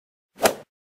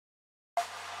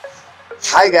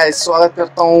Hi guys, स्वागत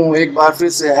करता हूँ एक बार फिर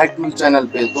से हैकटूल चैनल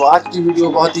पे। तो आज की वीडियो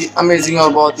बहुत ही अमेजिंग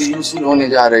और बहुत ही यूजफुल होने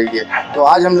जा रही है। तो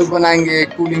आज हम लोग बनाएंगे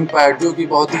एक कूलिंग पैड जो कि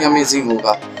बहुत ही अमेजिंग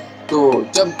होगा। तो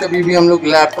जब कभी भी हम लोग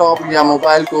लैपटॉप या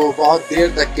मोबाइल को बहुत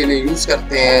देर तक के लिए यूज़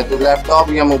करते हैं तो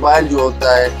लैपटॉप या मोबाइल जो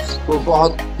होता है वो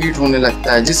बहुत हीट होने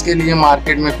लगता है, जिसके लिए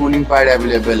मार्केट में कूलिंग पैड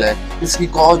अवेलेबल है। इसकी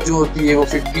कॉस्ट जो होती है वो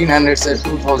 1500 से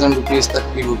 2000 रुपीज़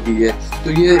तक की होती है।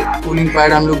 तो ये कूलिंग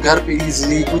पैड हम लोग घर पे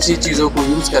इजीली कुछ ही चीज़ों को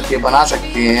यूज़ करके बना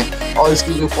सकते हैं और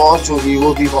इसकी जो कॉस्ट होगी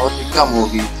वो भी बहुत ही कम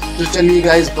होगी। तो चलिए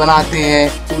गाइस, बनाते हैं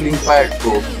कूलिंग पैड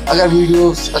को। अगर वीडियो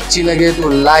अच्छी लगे तो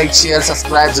लाइक शेयर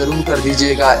सब्सक्राइब जरूर कर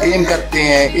दीजिएगा। एम करते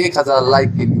हैं 1000 लाइक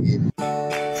के लिए।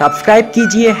 सब्सक्राइब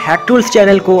कीजिए हैकटूल्स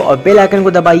चैनल को और बेल आइकन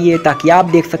को दबाइए ताकि आप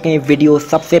देख सकें वीडियो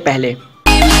सबसे पहले।